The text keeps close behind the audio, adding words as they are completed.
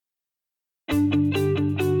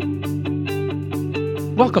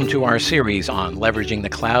Welcome to our series on leveraging the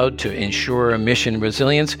cloud to ensure mission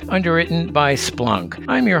resilience, underwritten by Splunk.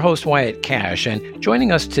 I'm your host, Wyatt Cash, and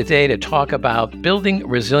joining us today to talk about building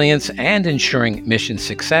resilience and ensuring mission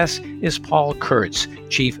success is Paul Kurtz,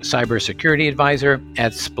 Chief Cybersecurity Advisor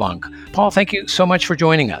at Splunk. Paul, thank you so much for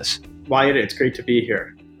joining us. Wyatt, it's great to be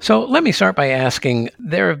here. So let me start by asking,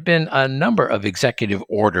 there have been a number of executive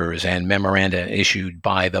orders and memoranda issued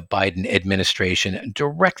by the Biden administration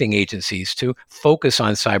directing agencies to focus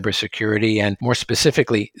on cybersecurity and more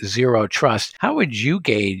specifically, zero trust. How would you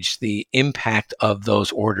gauge the impact of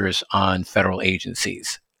those orders on federal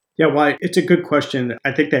agencies? Yeah, Wyatt, it's a good question.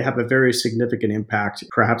 I think they have a very significant impact,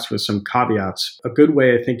 perhaps with some caveats. A good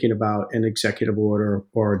way of thinking about an executive order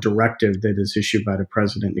or a directive that is issued by the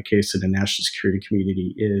president in the case of the national security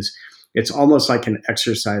community is it's almost like an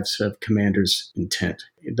exercise of commander's intent.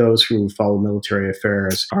 Those who follow military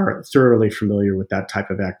affairs are thoroughly familiar with that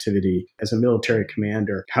type of activity. As a military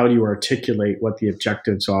commander, how do you articulate what the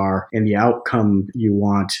objectives are and the outcome you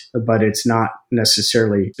want, but it's not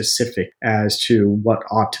necessarily specific as to what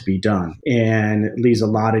ought to be done, and it leaves a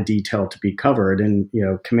lot of detail to be covered. And,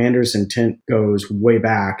 commander's intent goes way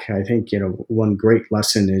back. I think, one great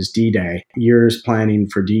lesson is D-Day. Years planning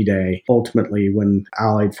for D-Day. Ultimately, when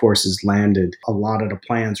Allied forces landed, a lot of the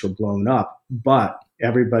plans were blown up, but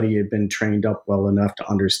everybody had been trained up well enough to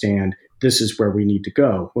understand this is where we need to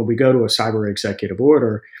go. When we go to a cyber executive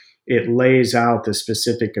order, it lays out the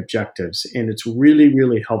specific objectives, and it's really,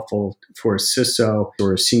 really helpful for a CISO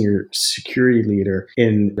or a senior security leader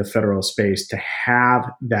in the federal space to have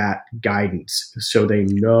that guidance so they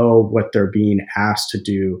know what they're being asked to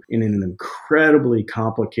do in an incredibly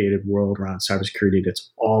complicated world around cybersecurity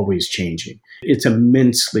that's always changing. It's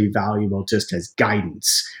immensely valuable just as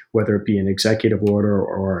guidance, whether it be an executive order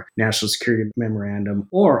or national security memorandum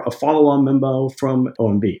or a follow-on memo from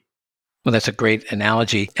OMB. Well, that's a great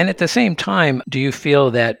analogy. And at the same time, do you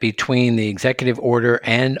feel that between the executive order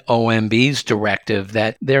and OMB's directive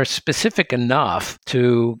that they're specific enough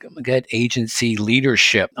to get agency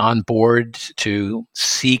leadership on board to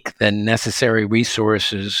seek the necessary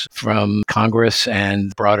resources from Congress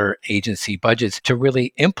and broader agency budgets to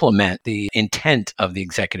really implement the intent of the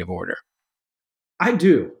executive order? I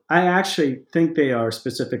do. I actually think they are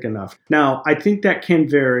specific enough. Now, I think that can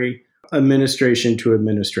vary administration to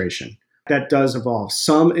administration. That does evolve.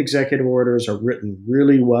 Some executive orders are written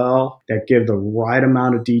really well that give the right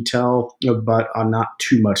amount of detail, but are not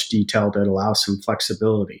too much detail that allows some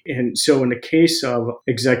flexibility. And so in the case of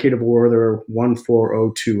Executive Order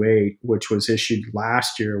 14028, which was issued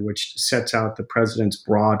last year, which sets out the president's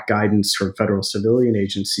broad guidance for federal civilian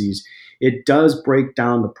agencies, it does break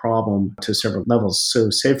down the problem to several levels.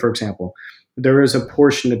 So say, for example, there is a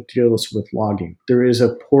portion that deals with logging. There is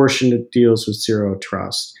a portion that deals with zero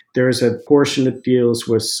trust. There is a portion that deals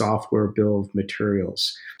with software bill of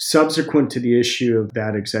materials. Subsequent to the issue of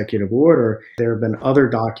that executive order, there have been other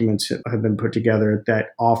documents that have been put together that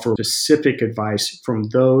offer specific advice from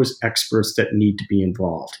those experts that need to be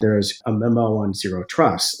involved. There's a memo on zero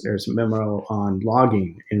trust. There's a memo on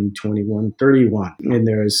logging in 2131. And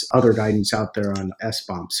there's other guidance out there on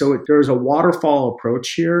SBOM. So there's a waterfall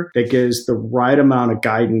approach here that gives the right amount of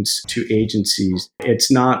guidance to agencies.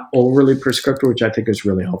 It's not overly prescriptive, which I think is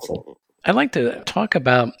really helpful. I'd like to talk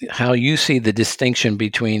about how you see the distinction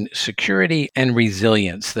between security and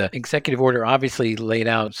resilience. The executive order obviously laid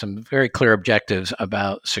out some very clear objectives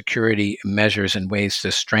about security measures and ways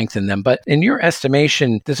to strengthen them. But in your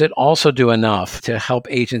estimation, does it also do enough to help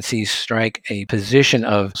agencies strike a position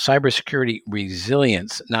of cybersecurity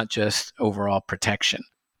resilience, not just overall protection?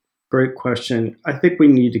 Great question. I think we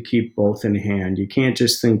need to keep both in hand. You can't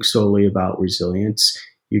just think solely about resilience.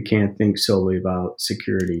 You can't think solely about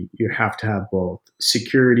security. You have to have both.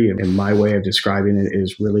 Security, in my way of describing it,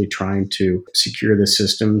 is really trying to secure the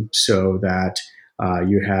system so that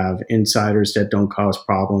you have insiders that don't cause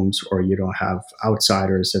problems, or you don't have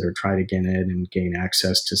outsiders that are trying to get in and gain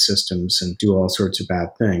access to systems and do all sorts of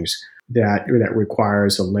bad things. That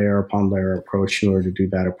requires a layer upon layer approach in order to do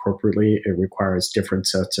that appropriately. It requires different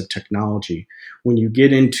sets of technology. When you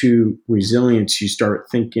get into resilience, you start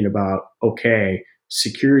thinking about, okay,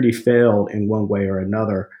 security failed in one way or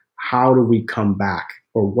another. How do we come back?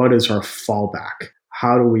 Or what is our fallback?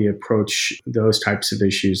 How do we approach those types of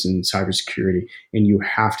issues in cybersecurity? And you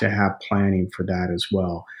have to have planning for that as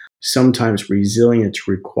well. Sometimes resilience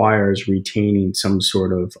requires retaining some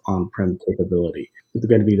sort of on-prem capability. There are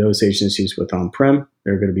going to be those agencies with on-prem.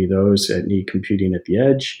 There are going to be those that need computing at the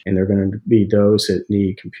edge, and there are going to be those that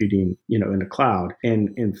need computing, in the cloud. And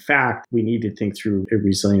in fact, we need to think through a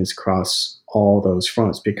resilience across all those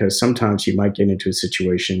fronts, because sometimes you might get into a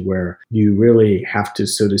situation where you really have to,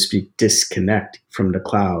 so to speak, disconnect from the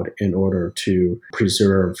cloud in order to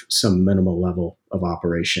preserve some minimal level of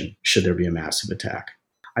operation should there be a massive attack.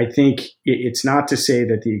 I think it's not to say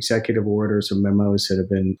that the executive orders or memos that have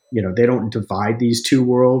been, they don't divide these two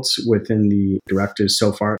worlds within the directives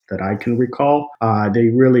so far that I can recall. They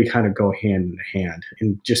really kind of go hand in hand.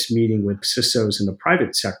 And just meeting with CISOs in the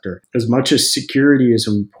private sector, as much as security is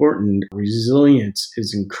important, resilience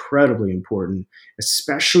is incredibly important,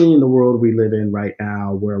 especially in the world we live in right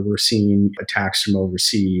now, where we're seeing attacks from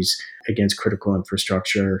overseas against critical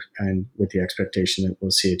infrastructure, and with the expectation that we'll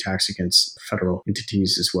see attacks against federal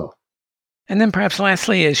entities as well. And then perhaps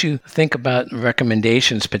lastly, as you think about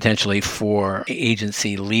recommendations potentially for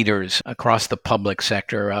agency leaders across the public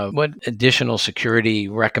sector, what additional security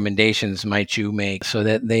recommendations might you make so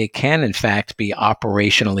that they can, in fact, be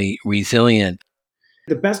operationally resilient?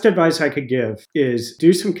 The best advice I could give is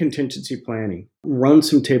do some contingency planning, run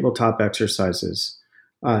some tabletop exercises.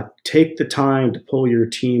 Take the time to pull your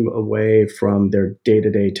team away from their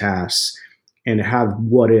day-to-day tasks and have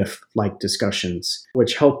what-if-like discussions,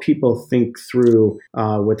 which help people think through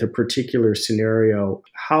with a particular scenario.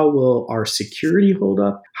 How will our security hold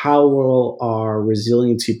up? How will our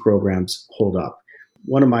resiliency programs hold up?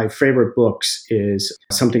 One of my favorite books is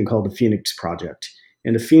something called The Phoenix Project.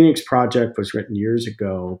 And the Phoenix Project was written years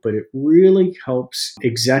ago, but it really helps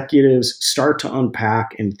executives start to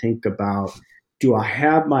unpack and think about, do I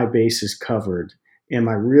have my bases covered? Am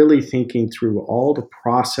I really thinking through all the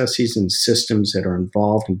processes and systems that are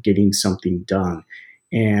involved in getting something done?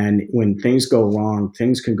 And when things go wrong,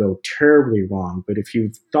 things can go terribly wrong. But if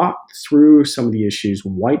you've thought through some of the issues,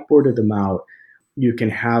 whiteboarded them out, you can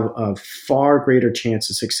have a far greater chance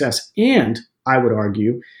of success. And I would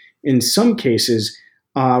argue, in some cases,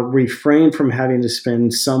 refrain from having to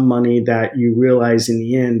spend some money that you realize in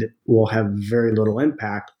the end will have very little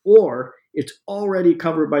impact, or it's already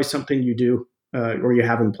covered by something you do or you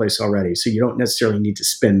have in place already. So you don't necessarily need to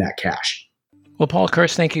spend that cash. Well, Paul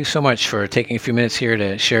Kurtz, thank you so much for taking a few minutes here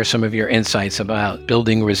to share some of your insights about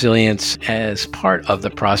building resilience as part of the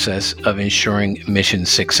process of ensuring mission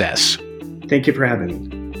success. Thank you for having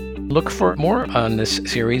me. Look for more on this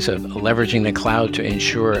series of Leveraging the Cloud to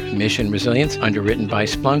Ensure Mission Resilience, underwritten by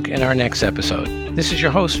Splunk, in our next episode. This is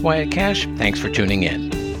your host, Wyatt Cash. Thanks for tuning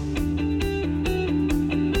in.